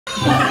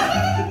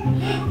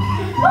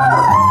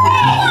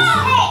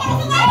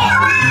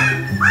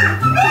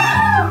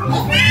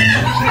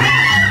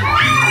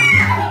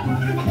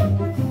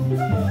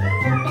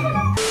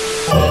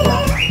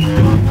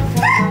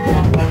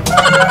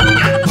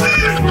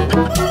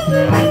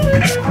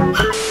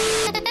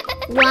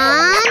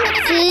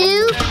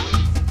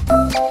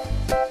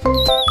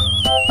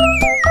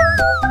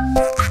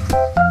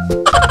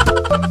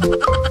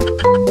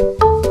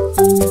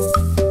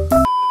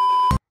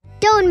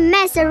Don't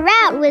mess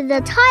around with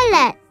the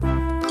toilet.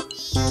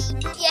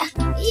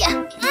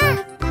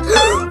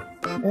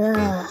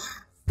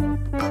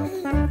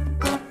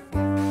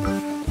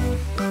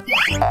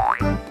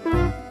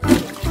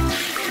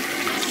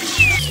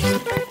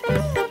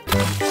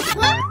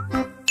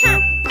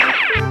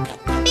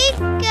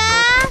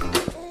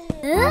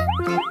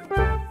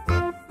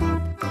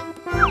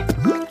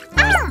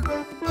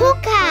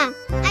 Puka,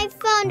 I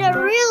found a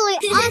really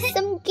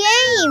awesome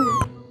game.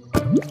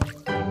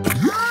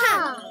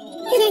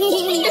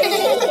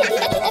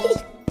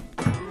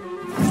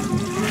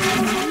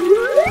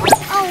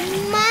 Oh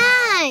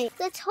my!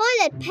 The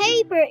toilet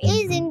paper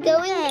isn't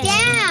going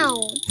down.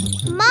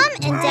 Mom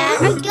and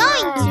Dad are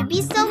going to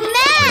be so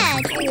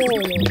mad.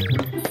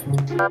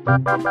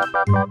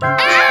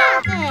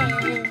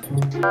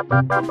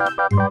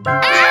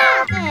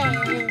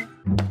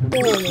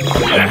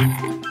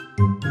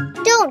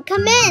 Don't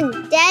come in,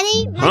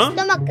 Daddy. My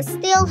stomach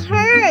still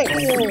hurts.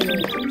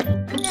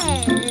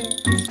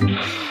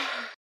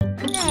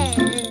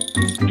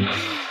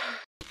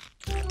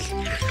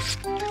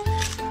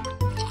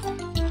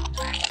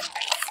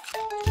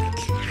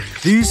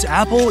 This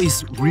apple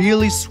is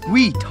really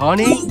sweet,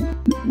 honey.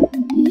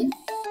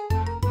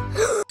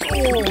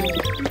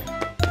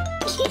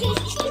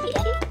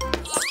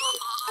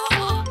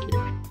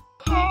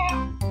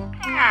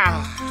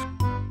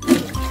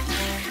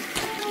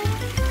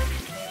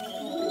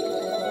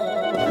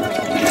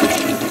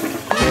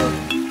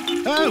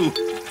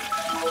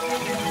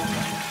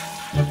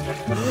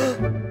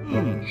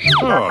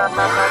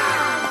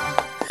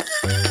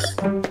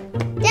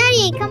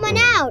 Daddy, come on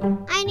out.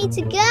 I need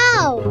to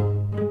go.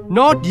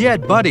 Not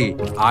yet, buddy.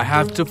 I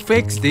have to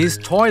fix this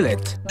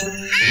toilet.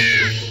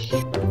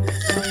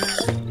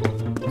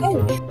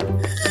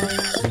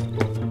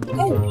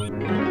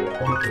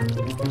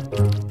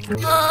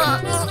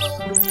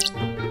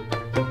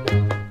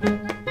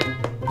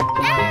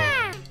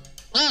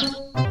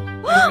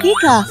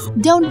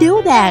 Pika, don't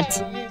do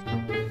that.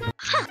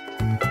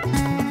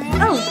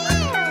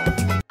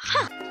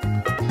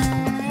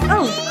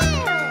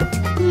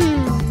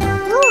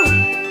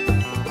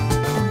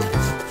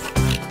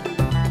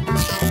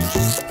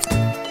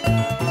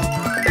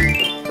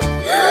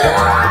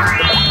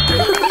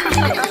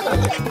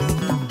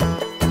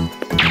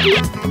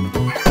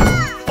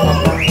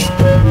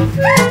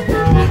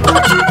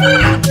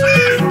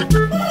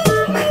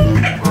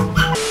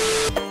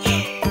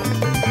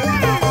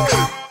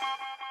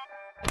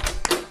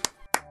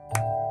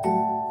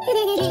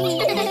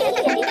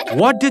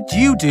 What did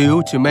you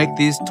do to make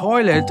this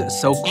toilet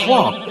so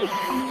clogged?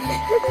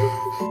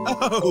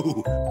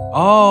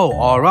 Oh,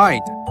 all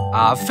right.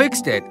 I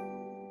fixed it.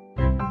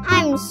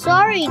 I'm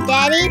sorry,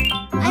 Daddy.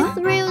 I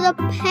threw the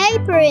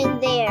paper in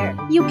there.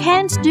 You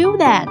can't do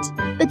that.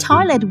 The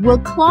toilet will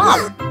clog.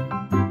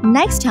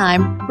 Next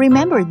time,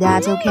 remember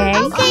that, okay?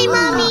 Okay,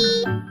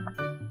 Mommy.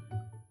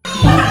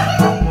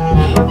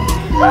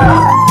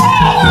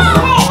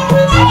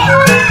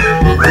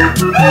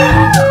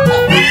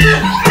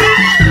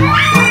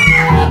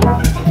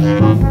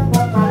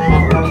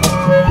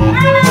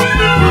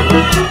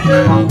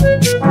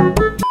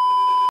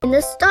 In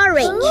the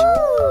storage.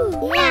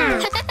 Yeah.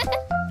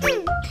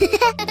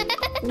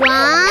 1,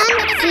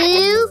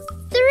 2,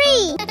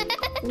 3.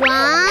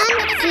 1,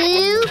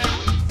 2.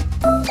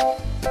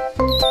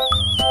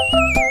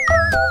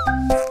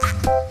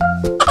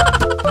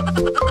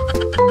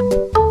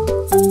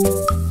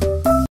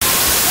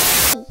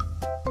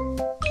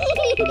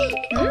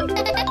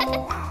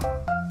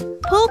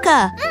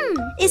 Puka,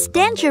 it's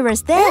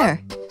dangerous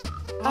there.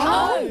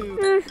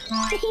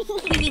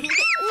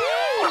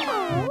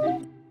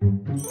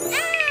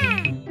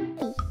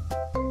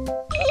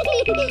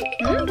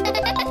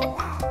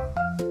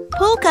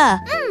 Puka,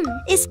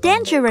 it's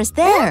dangerous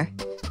there.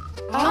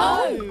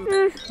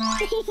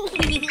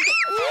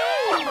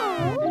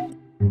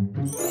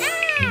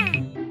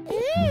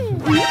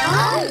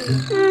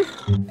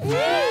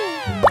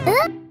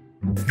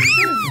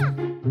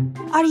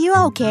 Are you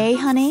okay,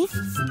 honey?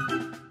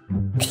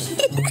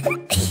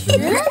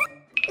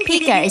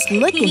 Pika is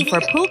looking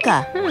for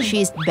Puka.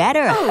 She's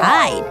better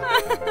hide.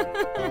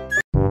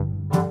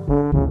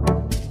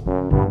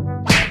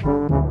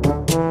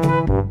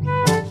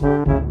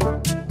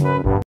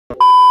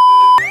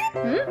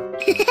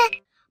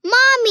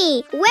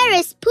 Mommy, where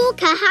is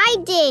Puka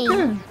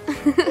hiding?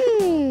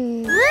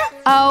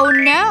 Oh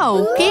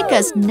no!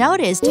 Pika's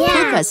noticed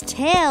Puka's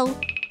tail.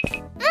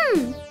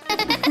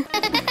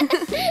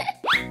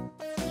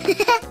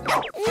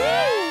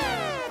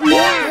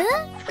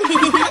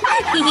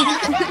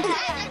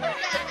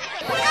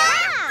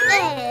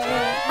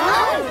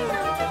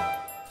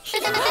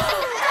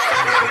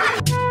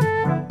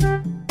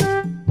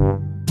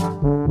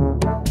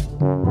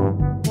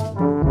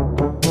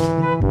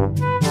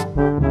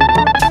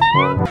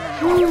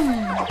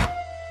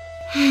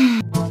 Go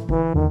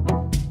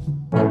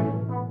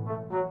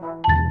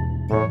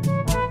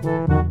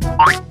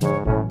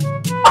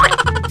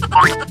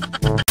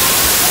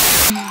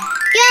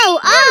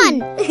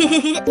on!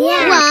 1,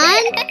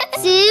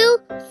 2,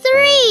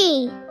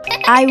 3.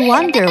 I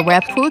wonder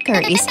where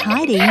Puka is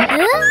hiding.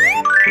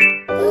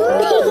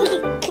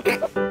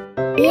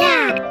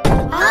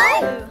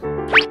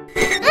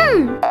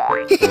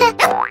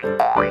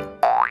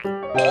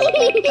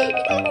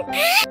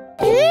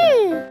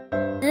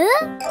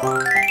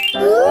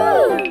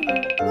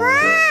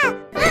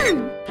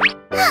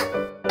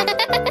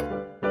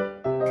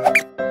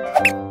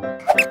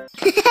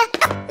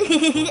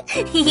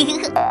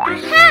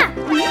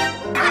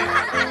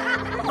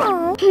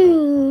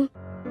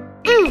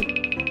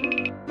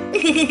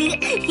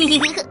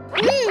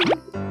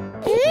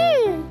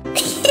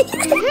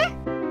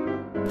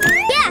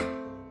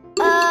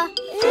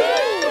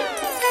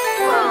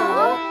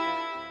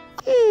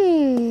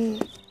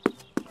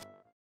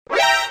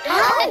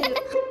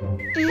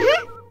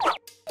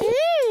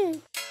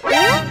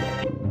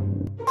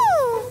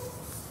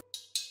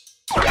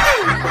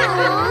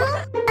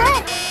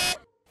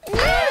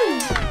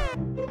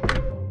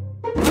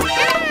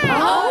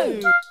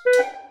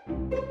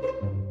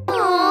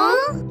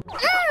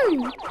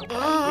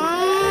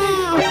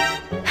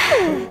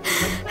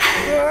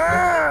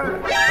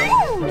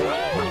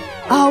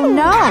 Oh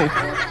no!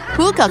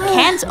 Puka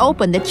can't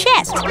open the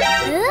chest. Puka,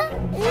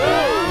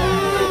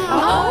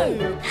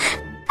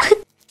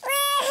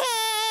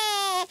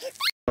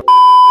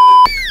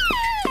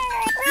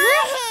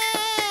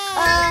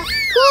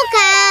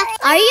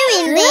 are you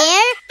in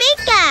there?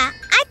 Pika,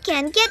 I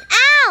can't get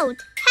out.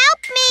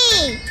 Help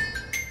me.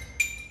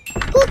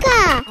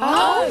 Puka!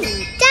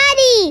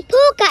 Daddy!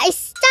 Puka is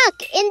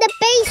stuck in the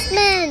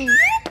basement.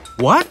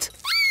 What?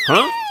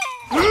 Huh?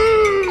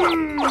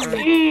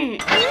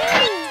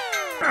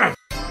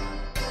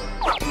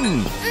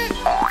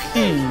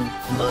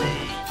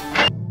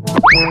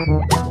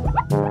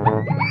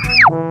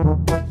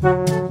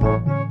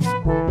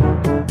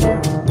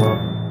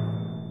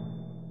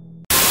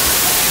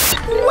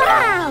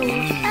 Wow.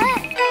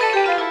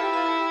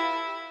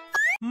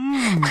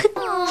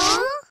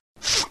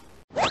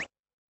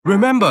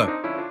 Remember,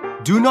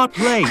 do not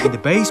play in the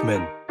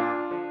basement.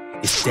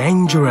 It's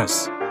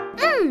dangerous.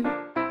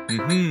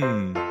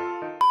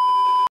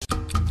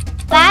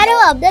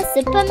 Battle of the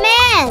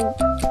Supermen.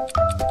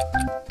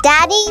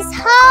 Daddy's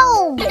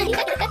home.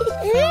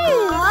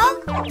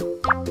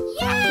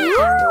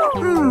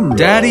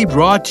 Daddy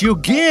brought you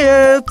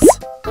gifts.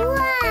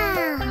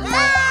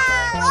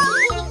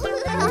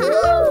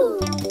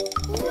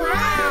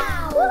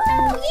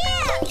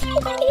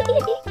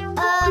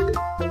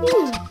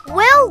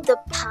 Will the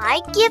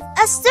pie give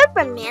us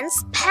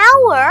Superman's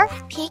power,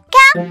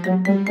 Pika?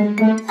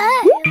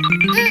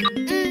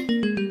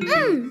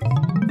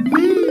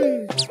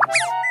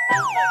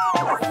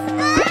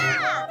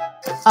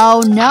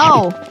 Oh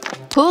no!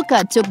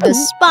 Puka took the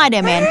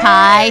Spider-Man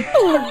pie.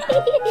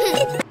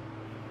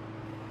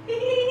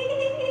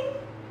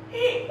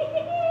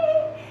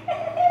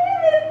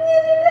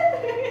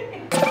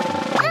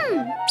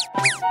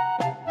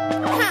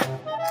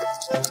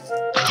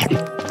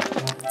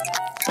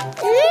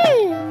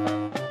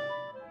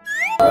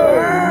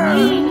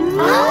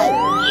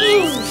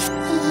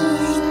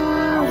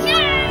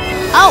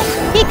 Oh,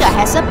 Pika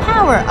has the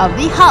power of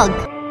the hug.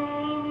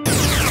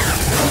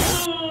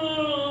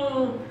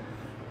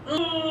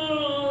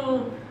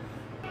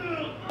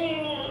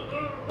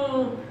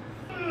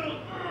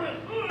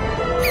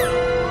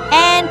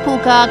 And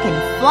Puka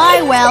can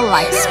fly well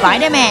like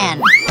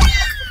Spider-Man.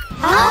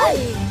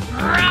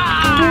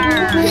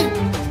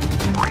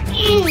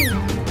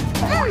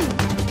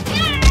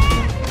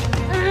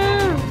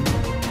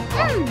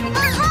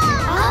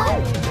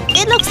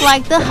 It looks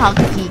like the Hug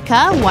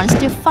Pika wants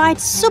to fight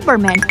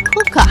Superman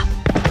Puka.